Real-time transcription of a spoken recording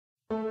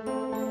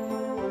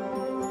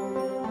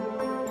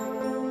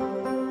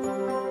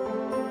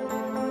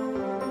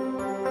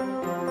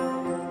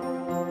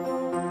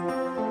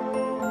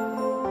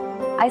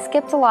I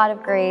skipped a lot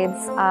of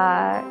grades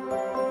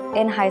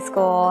in high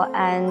school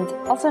and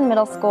also in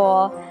middle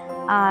school,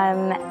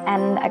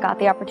 and I got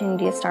the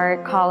opportunity to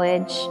start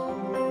college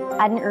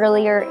at an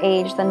earlier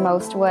age than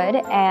most would,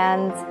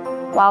 and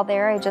while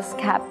there I just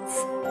kept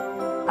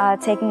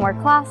taking more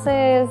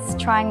classes,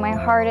 trying my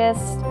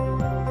hardest.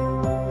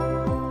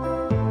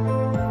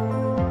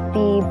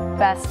 The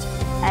best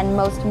and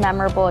most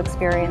memorable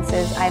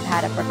experiences I've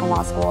had at Brooklyn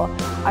Law School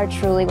are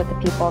truly with the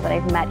people that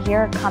I've met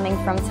here. Coming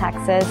from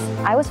Texas,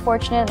 I was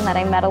fortunate in that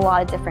I met a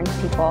lot of different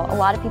people, a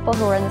lot of people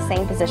who were in the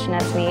same position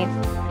as me,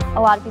 a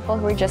lot of people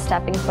who were just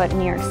stepping foot in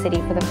New York City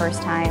for the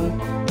first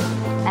time,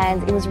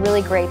 and it was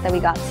really great that we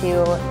got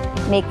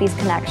to make these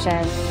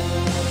connections.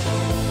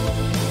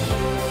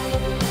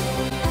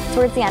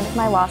 Towards the end of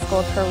my law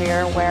school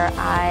career, where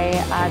I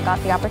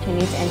got the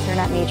opportunity to intern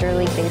at Major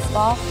League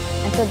Baseball,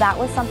 and so that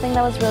was something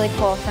that was really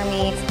cool for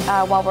me.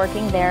 While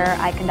working there,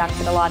 I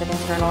conducted a lot of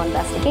internal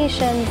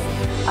investigations,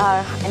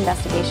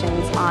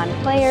 investigations on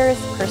players,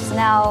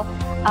 personnel,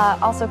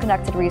 also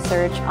conducted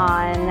research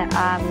on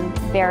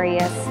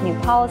various new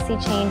policy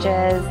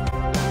changes.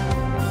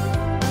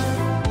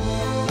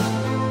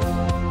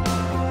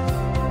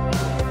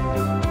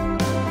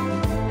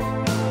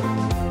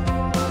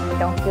 I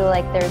don't feel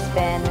like there's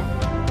been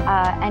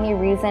any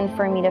reason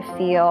for me to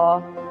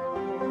feel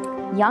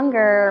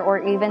younger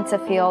or even to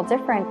feel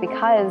different,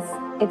 because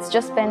it's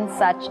just been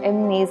such an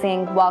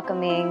amazing,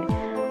 welcoming,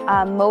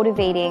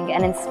 motivating,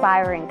 and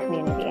inspiring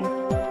community.